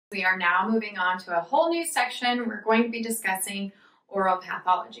We are now moving on to a whole new section. We're going to be discussing oral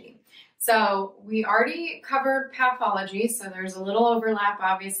pathology. So we already covered pathology, so there's a little overlap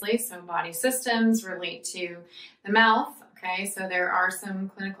obviously. So body systems relate to the mouth. Okay, so there are some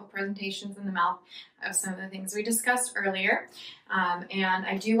clinical presentations in the mouth of some of the things we discussed earlier. And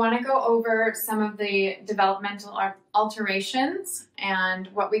I do want to go over some of the developmental alterations and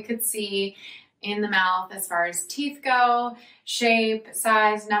what we could see in the mouth as far as teeth go, shape,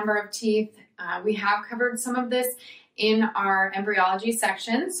 size, number of teeth. We have covered some of this in our embryology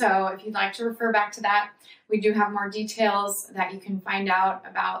section, so if you'd like to refer back to that, we do have more details that you can find out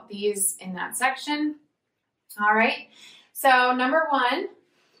about these in that section. All right, so number one,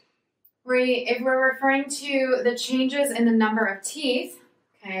 if we're referring to the changes in the number of teeth,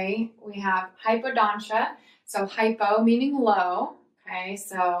 okay, we have hypodontia, so hypo meaning low. Okay,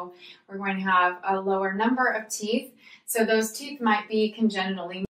 so we're going to have a lower number of teeth. So those teeth might be congenitally